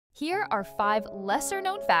Here are 5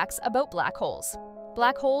 lesser-known facts about black holes.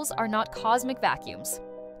 Black holes are not cosmic vacuums.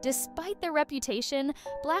 Despite their reputation,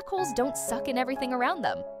 black holes don't suck in everything around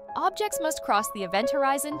them. Objects must cross the event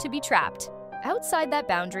horizon to be trapped. Outside that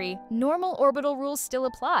boundary, normal orbital rules still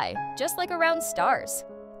apply, just like around stars.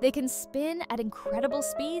 They can spin at incredible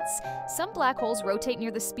speeds. Some black holes rotate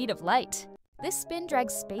near the speed of light. This spin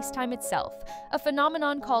drags space-time itself, a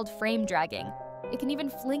phenomenon called frame dragging. It can even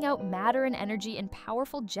fling out matter and energy in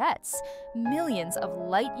powerful jets, millions of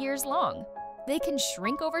light years long. They can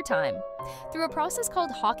shrink over time. Through a process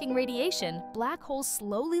called Hawking radiation, black holes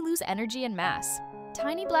slowly lose energy and mass.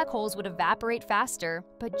 Tiny black holes would evaporate faster,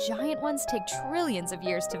 but giant ones take trillions of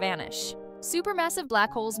years to vanish. Supermassive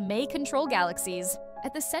black holes may control galaxies.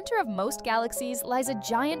 At the center of most galaxies lies a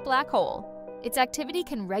giant black hole. Its activity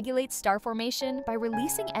can regulate star formation by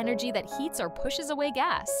releasing energy that heats or pushes away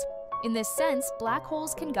gas. In this sense, black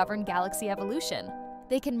holes can govern galaxy evolution.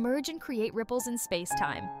 They can merge and create ripples in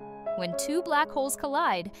space-time. When 2 black holes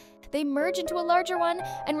collide, they merge into a larger one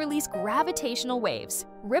and release gravitational waves,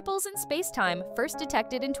 ripples in space-time first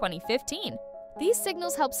detected in 2015. These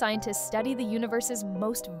signals help scientists study the universe's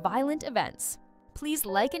most violent events. Please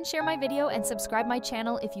like and share my video and subscribe my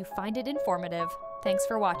channel if you find it informative. Thanks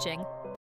for watching.